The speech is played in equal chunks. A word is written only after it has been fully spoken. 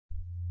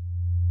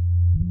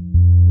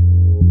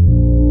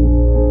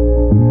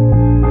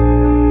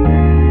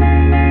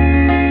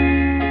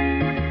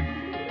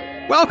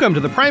Welcome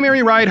to the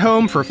primary ride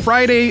home for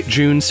Friday,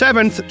 June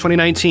 7th,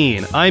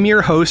 2019. I'm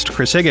your host,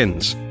 Chris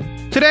Higgins.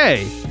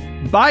 Today,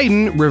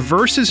 Biden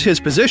reverses his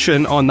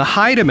position on the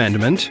Hyde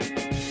Amendment.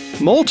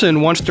 Moulton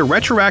wants to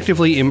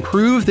retroactively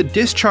improve the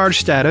discharge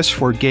status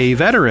for gay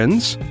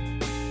veterans.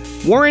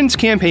 Warren's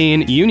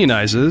campaign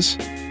unionizes.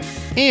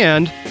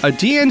 And a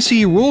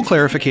DNC rule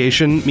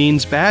clarification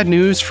means bad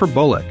news for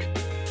Bullock.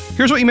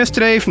 Here's what you missed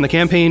today from the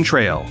campaign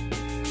trail.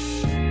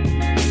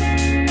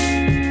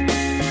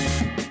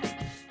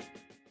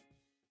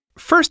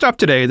 First up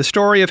today, the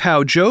story of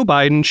how Joe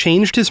Biden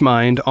changed his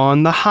mind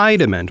on the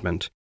Hyde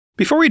Amendment.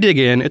 Before we dig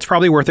in, it's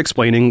probably worth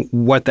explaining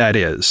what that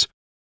is.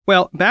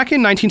 Well, back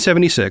in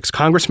 1976,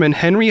 Congressman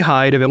Henry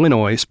Hyde of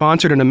Illinois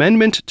sponsored an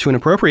amendment to an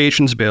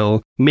appropriations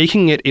bill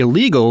making it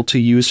illegal to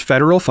use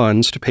federal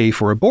funds to pay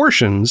for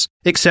abortions,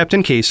 except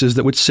in cases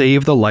that would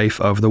save the life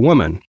of the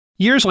woman.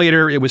 Years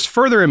later, it was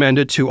further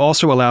amended to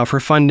also allow for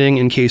funding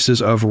in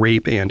cases of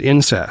rape and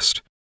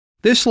incest.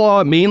 This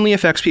law mainly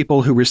affects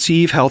people who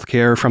receive health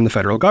care from the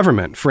federal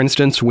government, for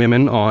instance,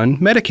 women on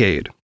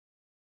Medicaid.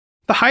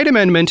 The Hyde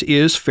Amendment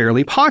is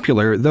fairly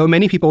popular, though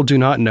many people do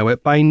not know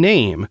it by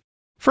name.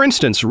 For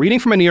instance, reading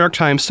from a New York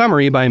Times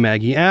summary by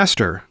Maggie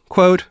Astor,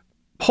 quote,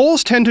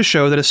 "Polls tend to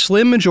show that a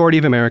slim majority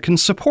of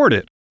Americans support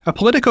it. A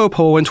Politico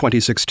poll in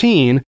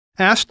 2016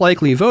 asked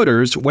likely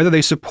voters whether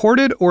they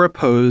supported or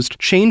opposed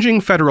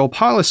changing federal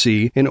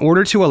policy in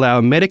order to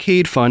allow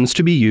Medicaid funds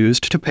to be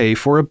used to pay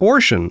for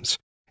abortions.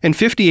 And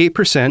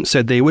 58%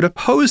 said they would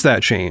oppose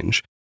that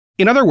change.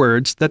 In other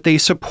words, that they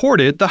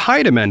supported the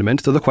Hyde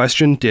Amendment, though the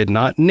question did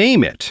not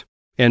name it."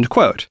 End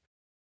quote.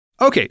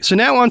 Okay, so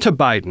now on to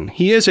Biden.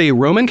 He is a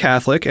Roman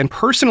Catholic and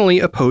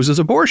personally opposes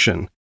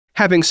abortion.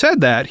 Having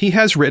said that, he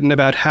has written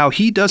about how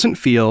he doesn't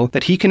feel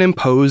that he can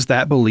impose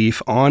that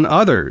belief on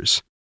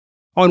others.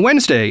 On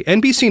Wednesday,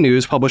 NBC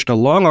News published a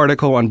long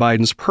article on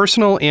Biden's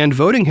personal and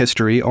voting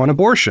history on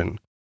abortion.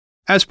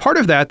 As part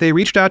of that, they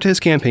reached out to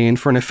his campaign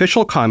for an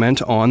official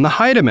comment on the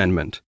Hyde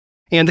Amendment.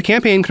 And the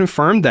campaign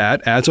confirmed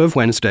that, as of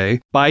Wednesday,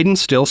 Biden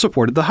still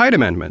supported the Hyde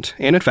Amendment.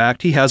 And in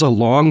fact, he has a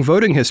long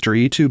voting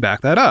history to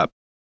back that up.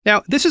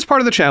 Now, this is part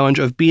of the challenge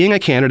of being a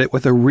candidate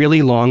with a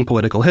really long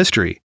political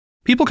history.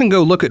 People can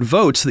go look at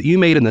votes that you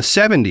made in the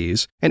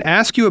 70s and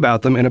ask you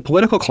about them in a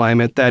political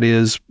climate that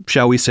is,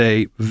 shall we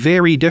say,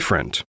 very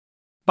different.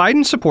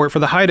 Biden's support for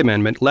the Hyde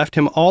Amendment left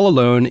him all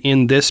alone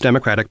in this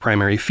Democratic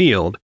primary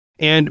field.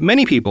 And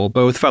many people,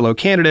 both fellow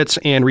candidates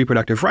and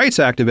reproductive rights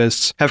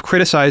activists, have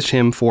criticized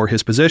him for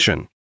his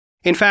position.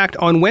 In fact,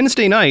 on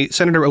Wednesday night,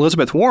 Senator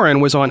Elizabeth Warren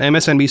was on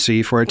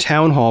MSNBC for a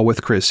town hall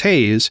with Chris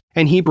Hayes,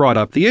 and he brought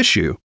up the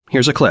issue.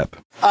 Here's a clip.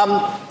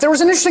 There was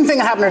an interesting thing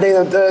that happened today.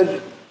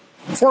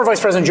 The former Vice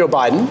President Joe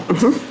Biden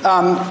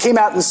came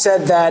out and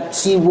said that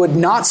he would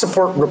not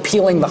support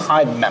repealing the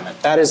Hyde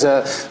Amendment. That is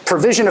a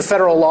provision of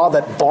federal law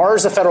that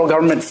bars the federal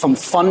government from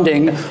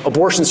funding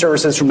abortion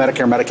services through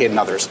Medicare, Medicaid, and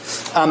others.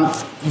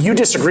 You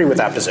disagree with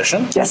that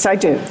position? Yes, I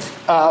do.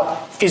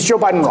 Is Joe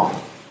Biden wrong?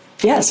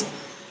 Yes.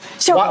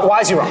 So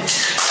why is he wrong?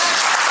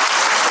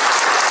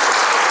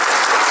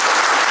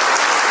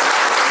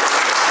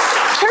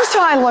 Here's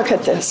how I look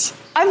at this.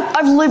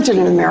 I've lived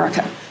in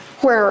America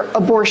where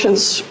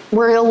abortions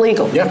were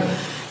illegal. Yeah.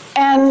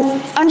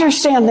 And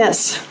understand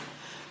this,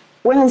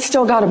 women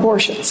still got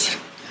abortions.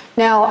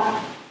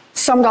 Now,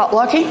 some got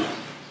lucky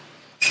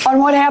on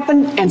what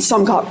happened, and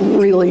some got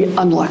really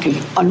unlucky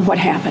on what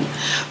happened.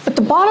 But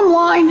the bottom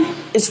line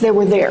is they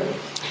were there.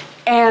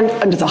 And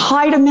under the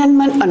Hyde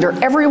Amendment, under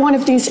every one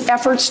of these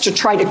efforts to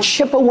try to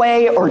chip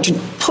away or to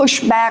push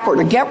back or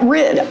to get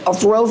rid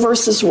of Roe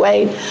versus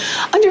Wade,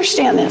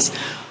 understand this,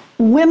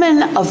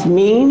 women of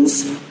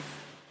means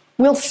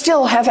will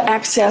still have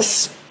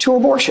access to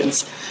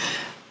abortions.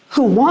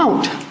 Who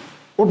won't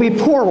will be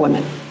poor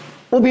women,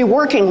 will be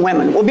working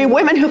women, will be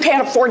women who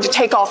can't afford to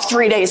take off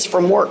 3 days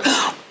from work,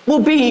 will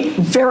be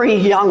very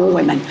young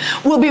women,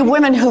 will be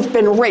women who've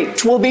been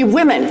raped, will be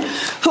women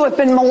who have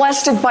been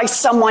molested by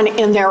someone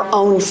in their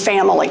own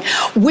family.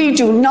 We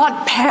do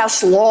not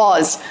pass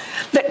laws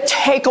that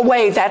take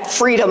away that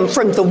freedom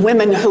from the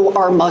women who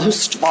are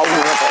most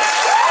vulnerable.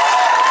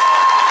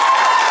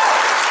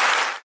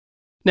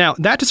 Now,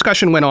 that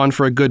discussion went on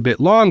for a good bit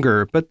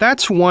longer, but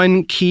that's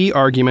one key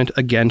argument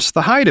against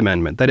the Hyde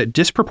Amendment, that it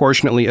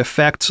disproportionately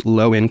affects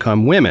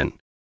low-income women.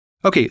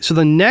 Okay, so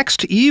the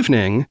next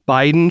evening,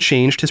 Biden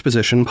changed his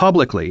position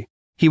publicly.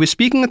 He was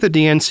speaking at the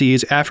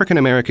DNC's African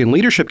American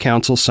Leadership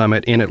Council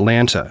Summit in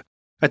Atlanta.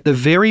 At the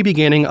very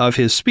beginning of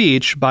his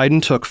speech,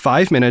 Biden took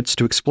 5 minutes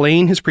to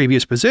explain his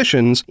previous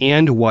positions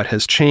and what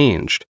has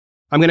changed.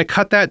 I'm going to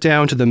cut that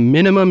down to the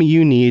minimum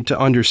you need to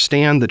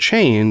understand the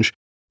change,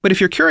 but if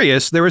you're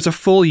curious, there is a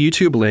full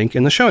YouTube link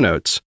in the show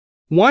notes.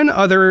 One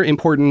other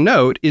important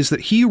note is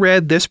that he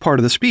read this part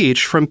of the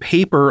speech from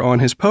paper on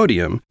his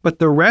podium, but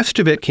the rest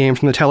of it came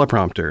from the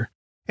teleprompter.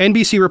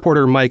 NBC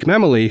reporter Mike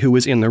Memoli, who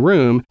was in the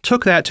room,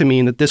 took that to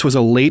mean that this was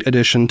a late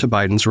addition to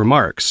Biden's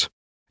remarks.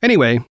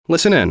 Anyway,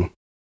 listen in.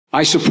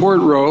 I support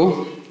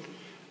Roe.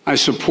 I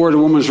support a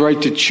woman's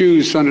right to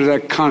choose under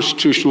that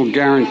constitutional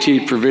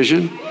guaranteed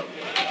provision.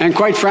 And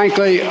quite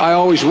frankly, I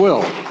always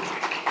will.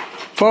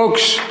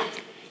 Folks,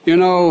 I'm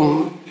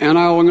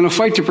going to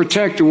fight to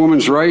protect a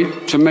woman's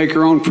right to make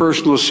her own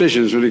personal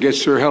decisions when it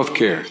gets to her health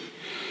care.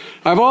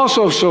 I've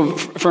also,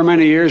 for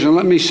many years, and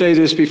let me say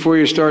this before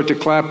you start to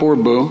clap or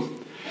boo,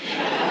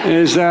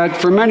 is that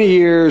for many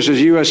years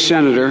as U.S.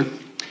 Senator,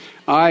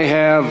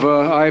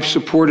 I've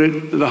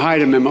supported the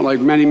Hyde Amendment like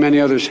many, many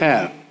others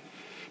have,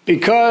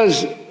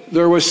 because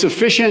there was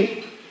sufficient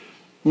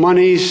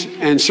monies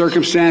and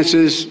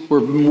circumstances where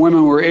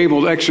women were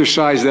able to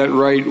exercise that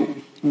right,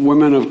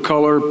 women of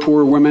color,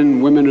 poor women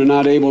who are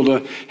not able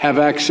to have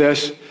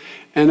access,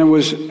 and it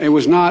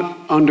was not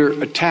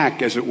under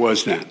attack as it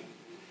was then,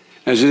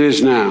 as it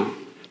is now.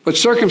 But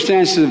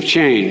circumstances have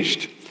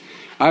changed.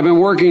 I've been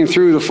working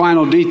through the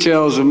final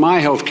details of my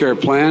health care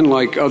plan,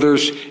 like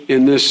others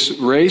in this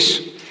race,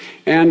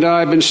 and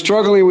I've been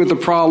struggling with the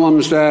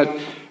problems that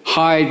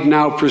Hyde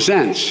now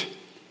presents.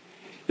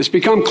 It's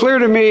become clear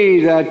to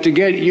me that to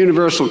get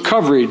universal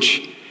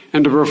coverage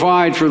and to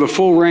provide for the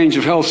full range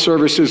of health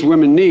services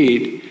women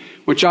need,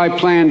 which I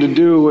plan to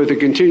do with the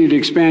continued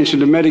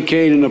expansion of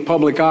Medicaid and a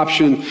public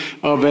option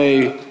of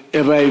a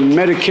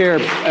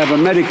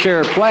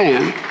Medicare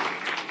plan,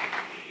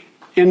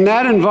 in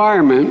that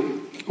environment,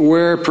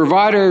 where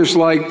providers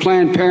like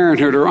Planned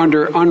Parenthood are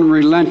under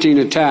unrelenting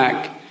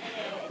attack,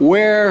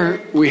 where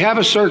we have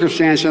a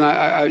circumstance, and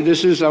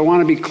I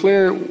want to be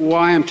clear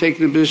why I'm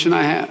taking the position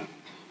I have.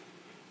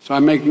 So I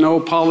make no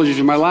apologies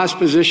for my last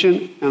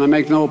position, and I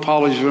make no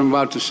apologies for what I'm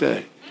about to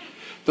say.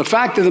 The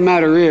fact of the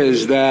matter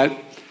is that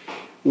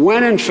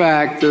when, in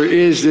fact, there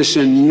is this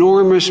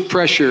enormous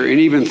pressure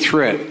and even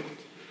threat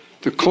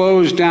to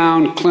close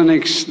down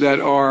clinics that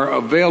are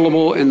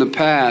available in the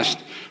past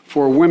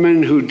for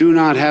women who do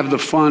not have the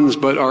funds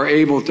but are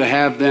able to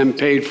have them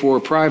paid for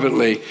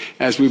privately,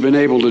 as we've been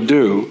able to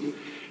do,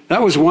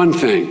 that was one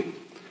thing.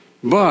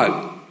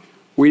 But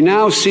we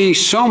now see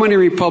so many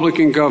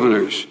Republican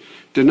governors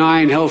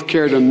denying health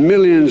care to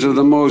millions of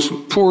the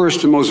most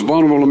poorest and most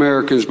vulnerable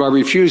Americans by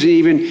refusing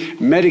even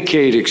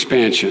Medicaid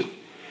expansion.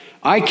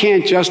 I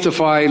can't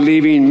justify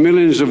leaving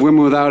millions of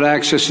women without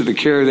access to the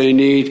care they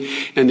need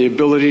and the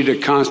ability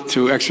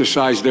to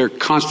exercise their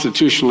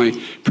constitutionally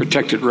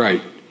protected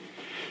right.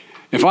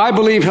 If I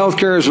believe health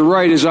care is a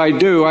right, as I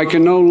do, I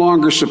can no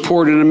longer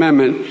support an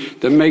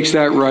amendment that makes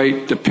that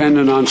right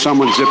dependent on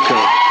someone's zip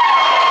code.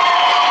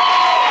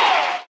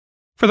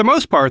 For the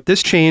most part,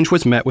 this change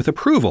was met with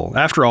approval.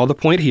 After all, the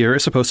point here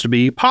is supposed to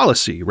be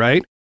policy,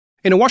 right?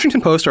 In a Washington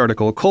Post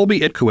article, Colby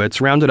Itkowitz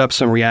rounded up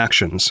some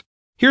reactions.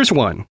 Here's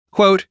one.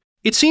 Quote,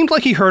 "It seemed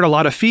like he heard a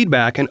lot of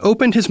feedback and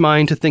opened his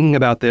mind to thinking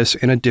about this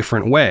in a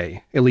different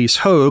way," Elise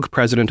Hogue,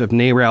 president of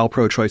NARAL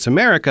Pro-Choice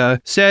America,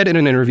 said in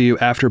an interview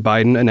after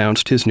Biden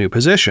announced his new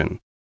position.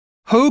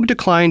 Hogue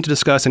declined to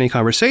discuss any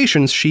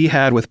conversations she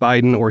had with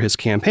Biden or his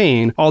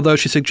campaign, although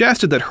she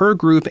suggested that her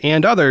group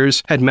and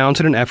others had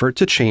mounted an effort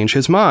to change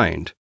his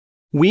mind.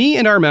 "We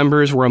and our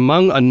members were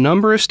among a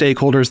number of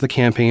stakeholders the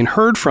campaign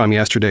heard from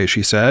yesterday,"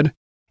 she said,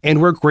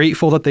 "and we're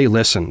grateful that they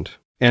listened."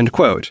 End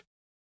quote.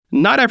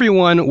 Not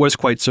everyone was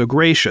quite so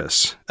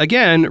gracious.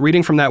 Again,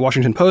 reading from that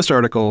Washington Post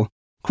article,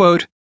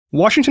 quote,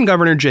 "Washington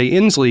Governor Jay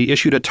Inslee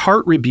issued a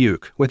tart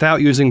rebuke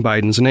without using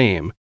Biden's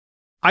name.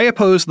 I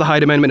opposed the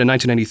Hyde Amendment in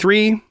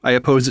 1993. I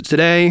oppose it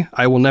today.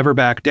 I will never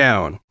back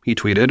down," he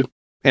tweeted.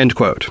 End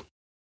quote.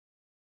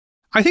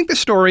 I think this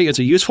story is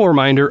a useful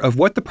reminder of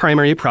what the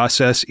primary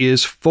process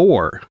is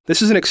for.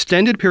 This is an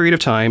extended period of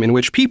time in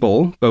which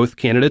people, both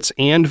candidates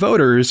and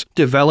voters,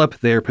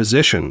 develop their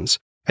positions,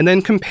 and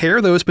then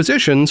compare those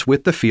positions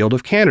with the field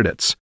of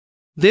candidates.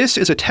 This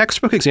is a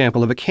textbook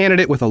example of a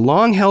candidate with a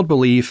long-held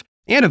belief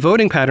and a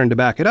voting pattern to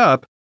back it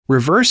up,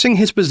 reversing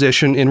his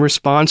position in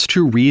response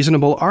to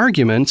reasonable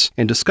arguments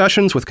and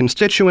discussions with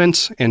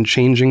constituents and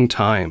changing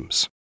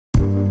times.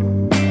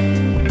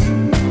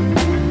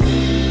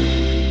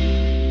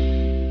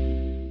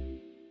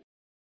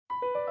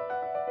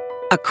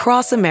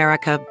 Across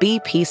America,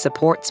 BP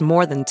supports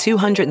more than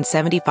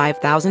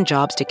 275,000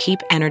 jobs to keep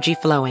energy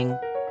flowing.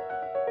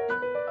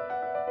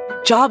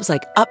 Jobs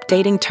like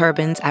updating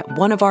turbines at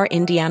one of our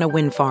Indiana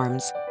wind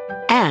farms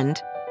and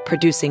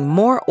producing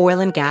more oil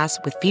and gas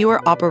with fewer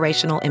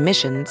operational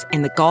emissions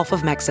in the Gulf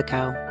of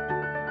Mexico.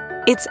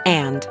 It's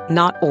and,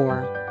 not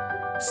or.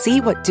 See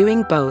what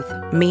doing both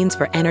means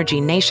for energy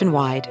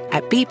nationwide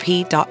at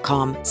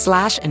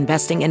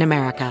bp.com/investing in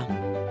America.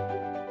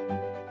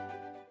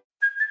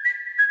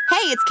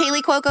 Hey, it's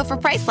Kaylee Cuoco for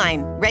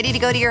Priceline. Ready to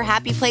go to your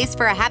happy place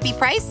for a happy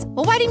price?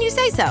 Well, why didn't you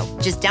say so?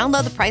 Just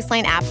download the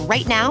Priceline app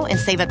right now and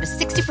save up to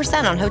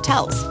 60% on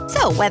hotels.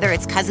 So whether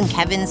it's Cousin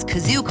Kevin's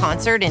Kazoo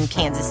Concert in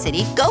Kansas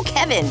City, go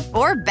Kevin,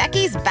 or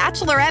Becky's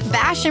Bachelorette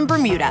Bash in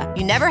Bermuda,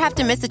 you never have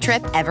to miss a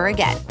trip ever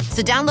again.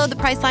 So download the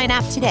Priceline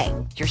app today.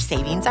 Your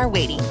savings are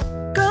waiting.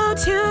 Go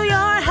to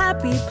your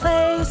happy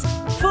place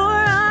for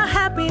a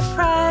happy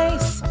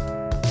price.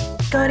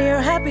 Go to your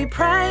happy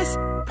price,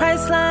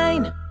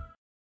 Priceline.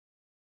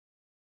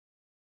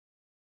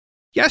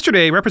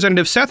 Yesterday,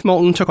 Representative Seth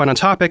Moulton took on a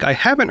topic I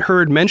haven't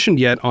heard mentioned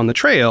yet on the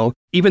trail,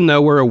 even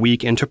though we're a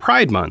week into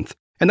Pride Month,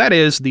 and that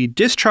is the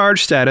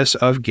discharge status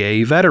of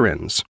gay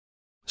veterans.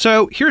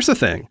 So here's the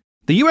thing.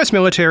 The U.S.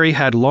 military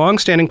had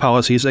long-standing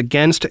policies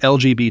against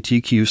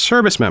LGBTQ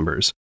service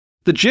members.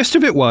 The gist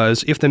of it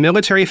was, if the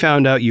military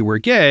found out you were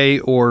gay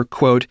or,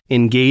 quote,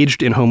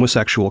 engaged in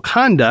homosexual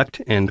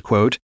conduct, end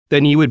quote,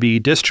 then you would be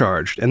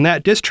discharged. And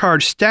that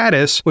discharge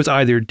status was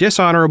either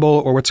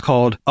dishonorable or what's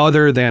called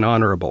other than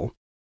honorable.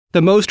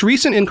 The most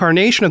recent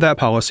incarnation of that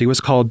policy was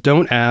called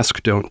Don't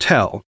Ask, Don't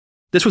Tell.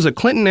 This was a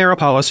Clinton-era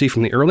policy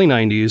from the early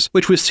 90s,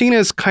 which was seen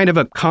as kind of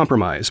a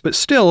compromise, but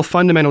still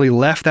fundamentally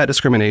left that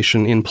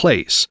discrimination in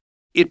place.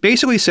 It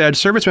basically said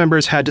service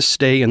members had to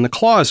stay in the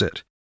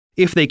closet.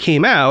 If they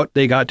came out,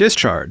 they got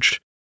discharged.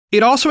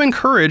 It also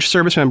encouraged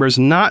service members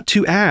not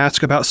to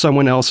ask about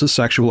someone else's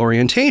sexual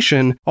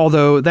orientation,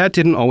 although that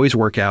didn't always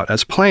work out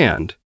as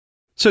planned.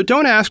 So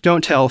Don't Ask,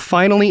 Don't Tell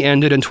finally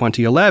ended in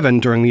 2011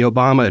 during the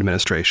Obama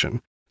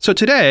administration. So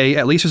today,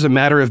 at least as a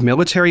matter of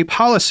military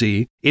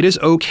policy, it is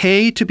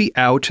okay to be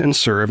out and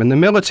serve in the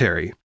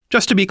military.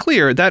 Just to be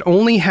clear, that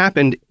only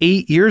happened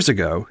 8 years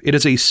ago. It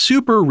is a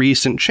super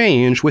recent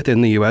change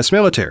within the U.S.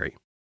 military.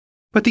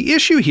 But the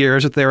issue here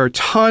is that there are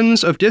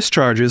tons of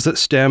discharges that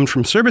stemmed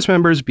from service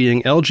members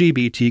being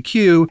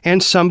LGBTQ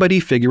and somebody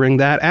figuring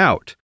that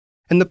out.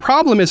 And the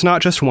problem is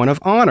not just one of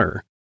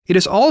honor. It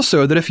is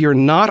also that if you're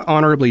not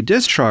honorably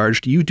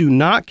discharged, you do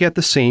not get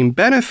the same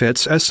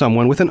benefits as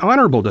someone with an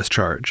honorable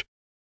discharge.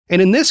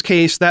 And in this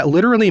case, that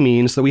literally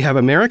means that we have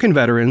American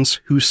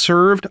veterans who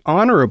served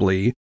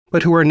honorably,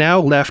 but who are now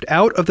left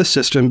out of the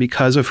system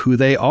because of who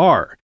they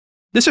are.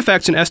 This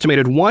affects an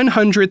estimated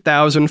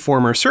 100,000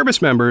 former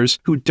service members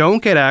who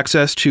don't get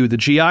access to the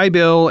GI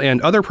Bill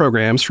and other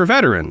programs for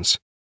veterans.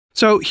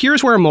 So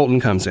here's where Moulton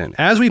comes in.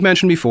 As we've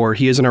mentioned before,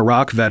 he is an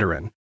Iraq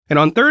veteran. And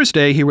on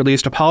Thursday, he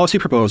released a policy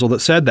proposal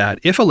that said that,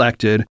 if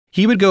elected,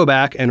 he would go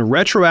back and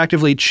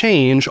retroactively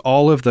change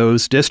all of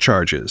those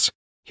discharges.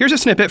 Here's a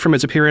snippet from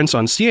his appearance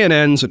on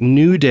CNN's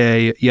New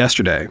Day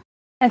yesterday.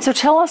 And so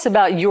tell us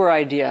about your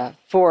idea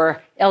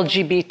for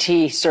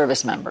LGBT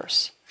service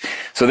members.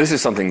 So this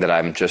is something that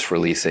I'm just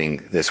releasing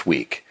this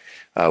week,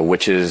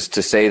 which is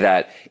to say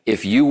that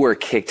if you were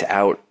kicked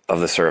out of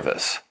the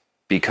service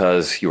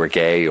because you were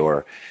gay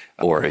or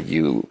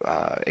you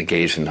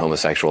engaged in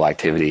homosexual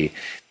activity,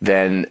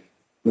 then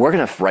we're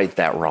going to right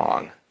that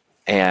wrong.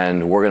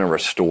 And we're going to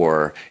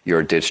restore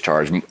your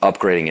discharge,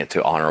 upgrading it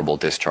to honorable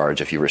discharge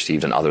if you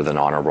received an other than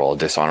honorable,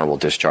 dishonorable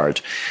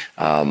discharge,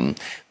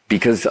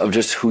 because of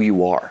just who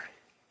you are.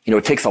 You know,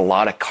 it takes a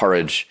lot of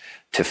courage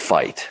to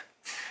fight.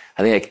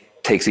 I think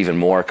it takes even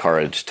more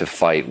courage to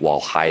fight while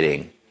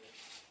hiding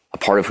a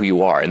part of who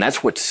you are. And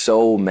that's what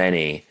so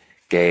many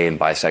gay and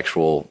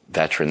bisexual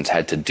veterans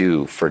had to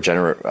do for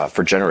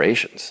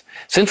generations.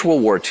 Since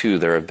World War II,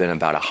 there have been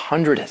about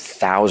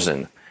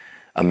 100,000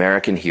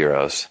 American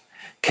heroes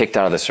kicked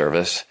out of the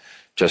service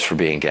just for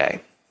being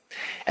gay.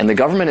 And the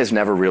government has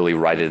never really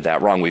righted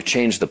that wrong. We've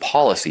changed the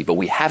policy, but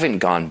we haven't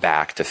gone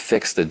back to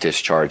fix the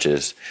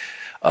discharges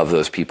of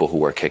those people who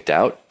were kicked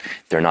out.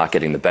 They're not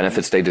getting the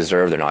benefits they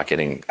deserve. They're not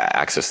getting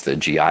access to the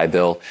GI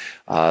Bill.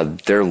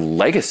 Their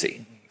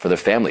legacy for their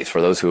families, for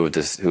those who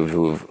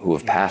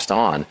have passed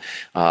on,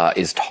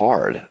 is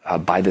tarred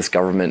by this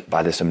government,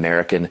 by this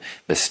American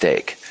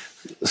mistake.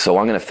 So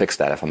I'm going to fix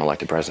that if I'm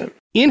elected president.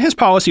 In his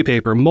policy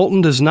paper,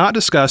 Moulton does not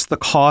discuss the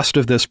cost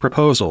of this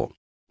proposal,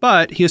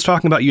 but he is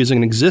talking about using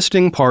an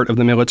existing part of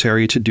the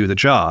military to do the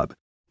job.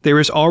 There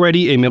is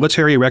already a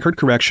Military Record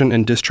Correction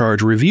and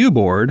Discharge Review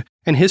Board,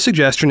 and his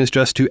suggestion is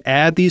just to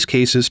add these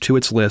cases to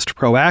its list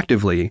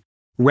proactively,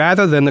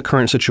 rather than the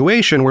current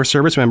situation where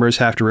service members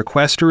have to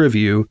request a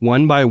review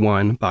one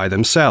by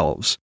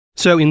themselves.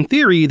 So in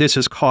theory, this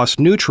is cost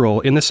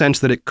neutral in the sense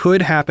that it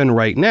could happen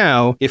right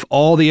now if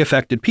all the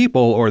affected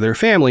people or their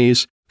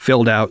families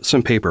filled out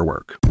some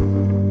paperwork.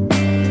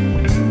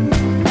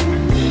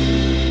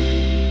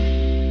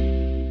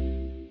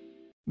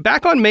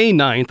 Back on May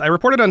 9th, I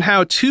reported on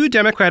how two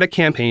Democratic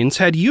campaigns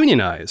had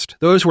unionized.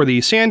 Those were the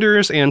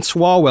Sanders and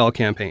Swalwell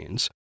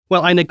campaigns.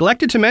 Well, I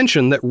neglected to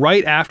mention that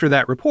right after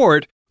that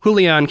report,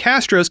 Julian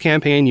Castro's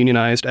campaign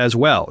unionized as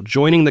well,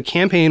 joining the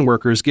Campaign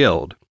Workers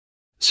Guild.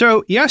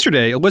 So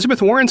yesterday,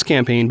 Elizabeth Warren's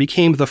campaign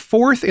became the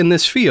fourth in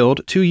this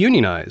field to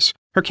unionize.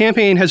 Her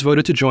campaign has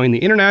voted to join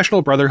the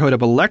International Brotherhood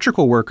of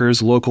Electrical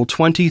Workers Local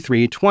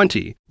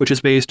 2320, which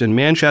is based in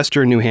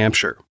Manchester, New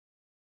Hampshire.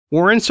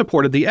 Warren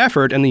supported the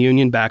effort and the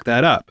union backed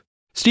that up.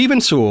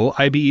 Stephen Sewell,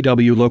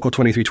 IBEW Local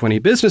 2320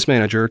 business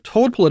manager,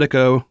 told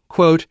Politico,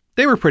 quote,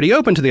 "They were pretty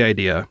open to the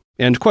idea,"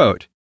 end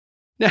quote.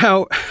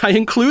 Now, I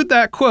include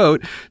that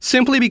quote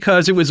simply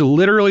because it was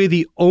literally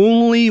the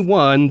only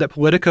one that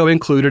Politico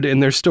included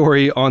in their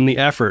story on the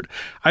effort.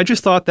 I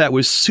just thought that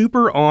was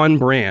super on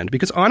brand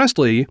because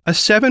honestly, a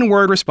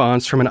 7-word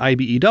response from an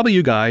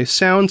IBEW guy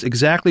sounds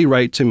exactly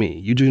right to me.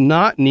 You do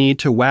not need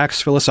to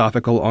wax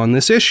philosophical on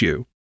this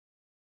issue.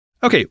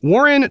 Okay,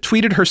 Warren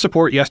tweeted her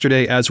support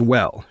yesterday as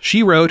well.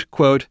 She wrote,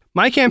 quote,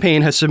 "My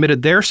campaign has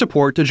submitted their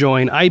support to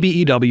join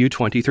IBEW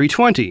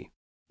 2320.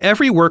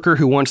 Every worker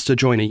who wants to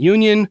join a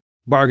union,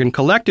 bargain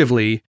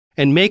collectively,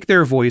 and make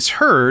their voice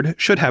heard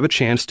should have a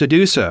chance to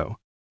do so.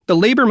 The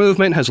labor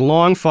movement has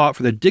long fought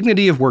for the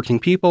dignity of working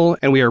people,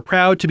 and we are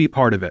proud to be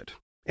part of it."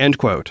 End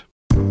quote.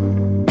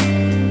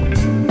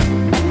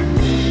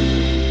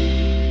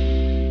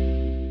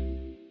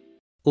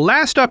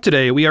 Last up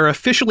today, we are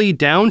officially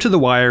down to the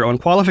wire on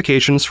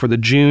qualifications for the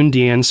June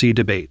DNC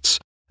debates.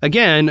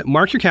 Again,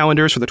 mark your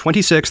calendars for the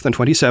 26th and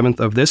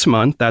 27th of this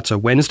month. That's a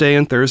Wednesday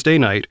and Thursday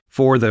night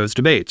for those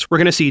debates. We're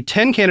going to see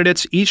 10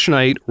 candidates each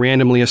night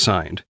randomly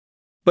assigned.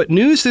 But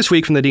news this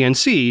week from the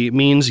DNC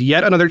means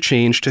yet another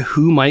change to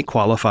who might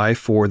qualify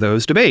for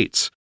those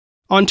debates.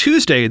 On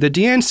Tuesday, the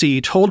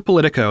DNC told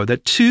Politico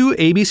that 2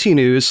 ABC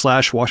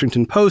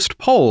News/Washington Post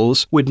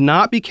polls would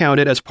not be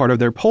counted as part of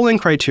their polling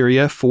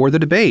criteria for the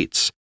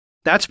debates.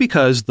 That's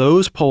because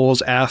those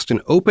polls asked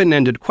an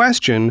open-ended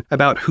question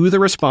about who the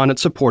respondent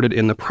supported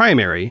in the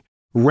primary,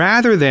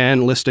 rather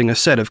than listing a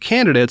set of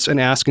candidates and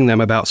asking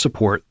them about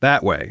support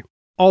that way.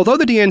 Although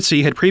the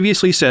DNC had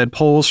previously said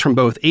polls from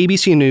both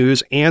ABC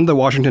News and the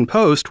Washington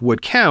Post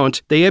would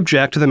count, they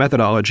object to the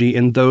methodology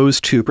in those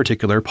 2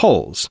 particular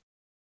polls.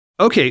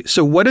 Okay,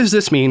 so what does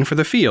this mean for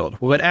the field?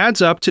 Well, it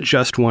adds up to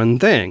just one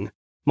thing.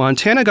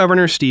 Montana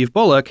Governor Steve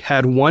Bullock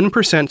had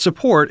 1%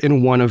 support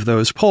in one of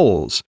those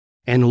polls,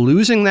 and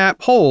losing that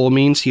poll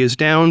means he is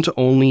down to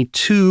only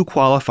 2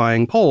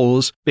 qualifying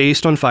polls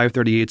based on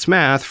 538's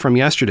math from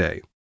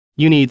yesterday.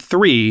 You need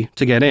 3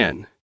 to get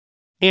in.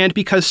 And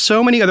because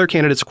so many other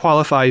candidates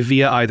qualify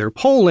via either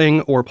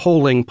polling or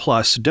polling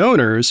plus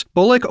donors,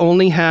 Bullock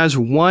only has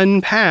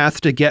one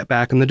path to get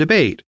back in the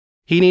debate.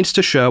 He needs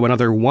to show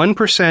another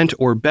 1%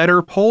 or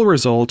better poll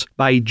result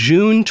by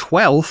June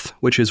 12th,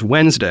 which is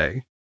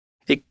Wednesday.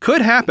 It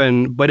could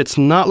happen, but it's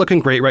not looking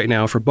great right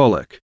now for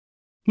Bullock.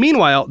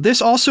 Meanwhile,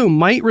 this also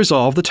might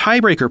resolve the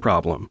tiebreaker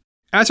problem.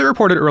 As I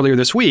reported earlier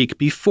this week,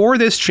 before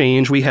this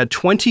change, we had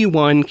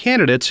 21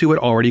 candidates who had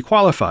already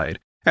qualified,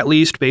 at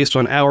least based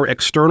on our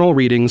external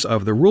readings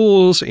of the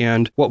rules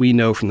and what we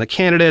know from the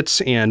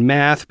candidates and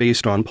math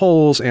based on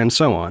polls and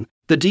so on.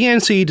 The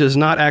DNC does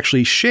not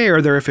actually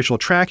share their official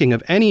tracking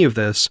of any of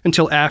this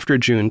until after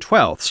June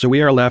 12th, so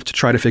we are left to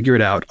try to figure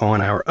it out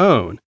on our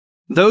own.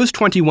 Those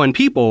 21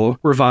 people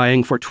were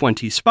vying for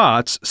 20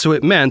 spots, so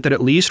it meant that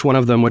at least one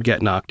of them would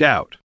get knocked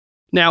out.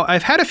 Now,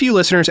 I've had a few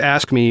listeners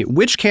ask me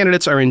which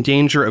candidates are in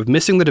danger of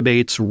missing the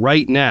debates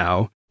right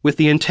now, with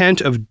the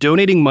intent of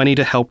donating money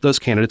to help those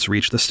candidates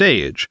reach the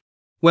stage.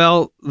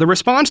 Well, the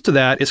response to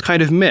that is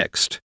kind of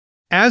mixed.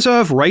 As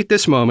of right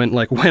this moment,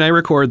 like when I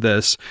record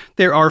this,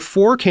 there are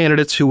 4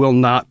 candidates who will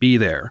not be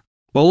there: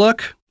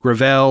 Bullock,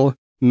 Gravel,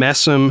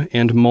 Messam,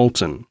 and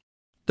Moulton.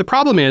 The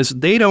problem is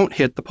they don't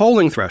hit the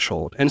polling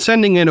threshold, and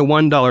sending in a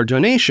 $1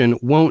 donation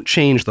won't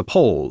change the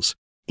polls.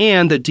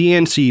 And the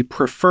DNC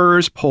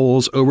prefers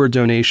polls over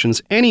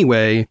donations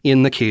anyway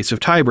in the case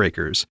of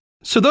tiebreakers.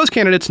 So those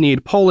candidates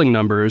need polling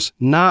numbers,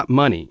 not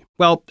money.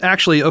 Well,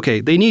 actually, okay,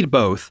 they need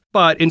both,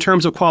 but in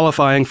terms of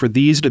qualifying for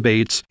these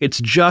debates,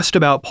 it's just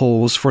about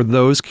polls for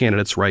those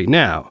candidates right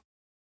now.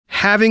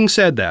 Having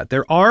said that,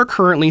 there are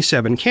currently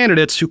 7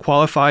 candidates who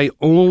qualify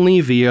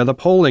only via the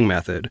polling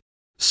method.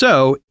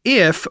 So,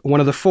 if one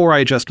of the 4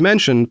 I just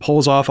mentioned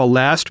pulls off a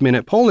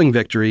last-minute polling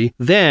victory,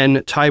 then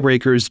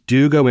tiebreakers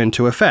do go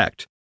into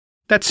effect.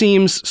 That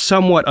seems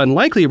somewhat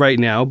unlikely right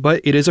now,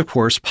 but it is of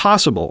course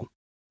possible.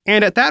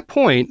 And at that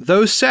point,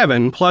 those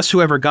 7, plus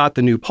whoever got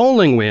the new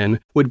polling win,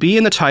 would be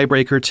in the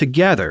tiebreaker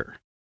together.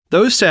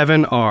 Those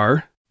 7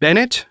 are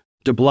Bennett,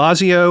 de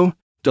Blasio,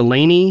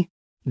 Delaney,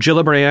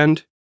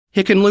 Gillibrand,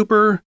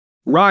 Hickenlooper,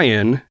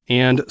 Ryan,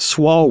 and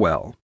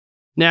Swalwell.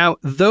 Now,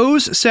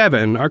 those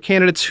 7 are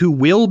candidates who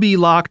will be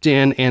locked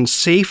in and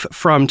safe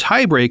from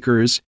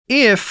tiebreakers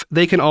if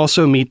they can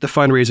also meet the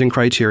fundraising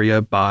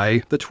criteria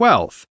by the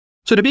 12th.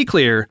 So to be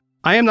clear,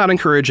 I am not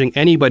encouraging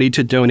anybody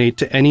to donate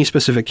to any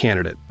specific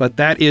candidate, but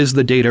that is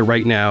the data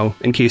right now,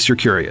 in case you're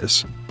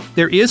curious.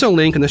 There is a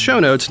link in the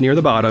show notes near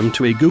the bottom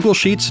to a Google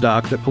Sheets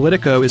doc that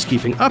Politico is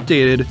keeping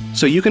updated,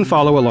 so you can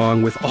follow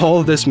along with all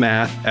of this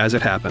math as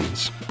it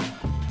happens.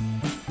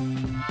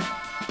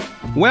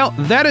 Well,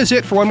 that is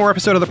it for one more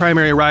episode of The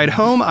Primary Ride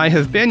Home. I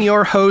have been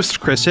your host,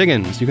 Chris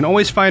Higgins. You can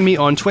always find me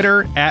on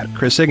Twitter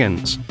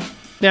 @ChrisHiggins.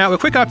 Now, a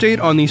quick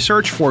update on the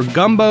search for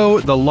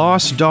Gumbo, the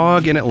lost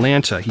dog in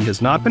Atlanta. He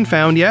has not been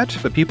found yet,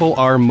 but people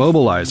are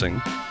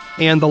mobilizing.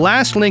 And the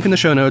last link in the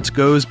show notes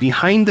goes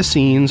behind the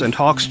scenes and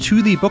talks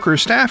to the Booker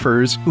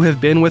staffers who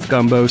have been with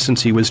Gumbo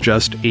since he was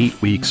just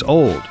 8 weeks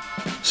old.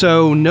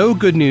 So, no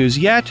good news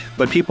yet,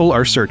 but people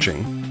are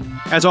searching.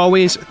 As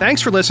always,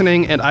 thanks for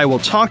listening, and I will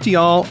talk to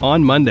y'all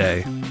on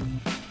Monday.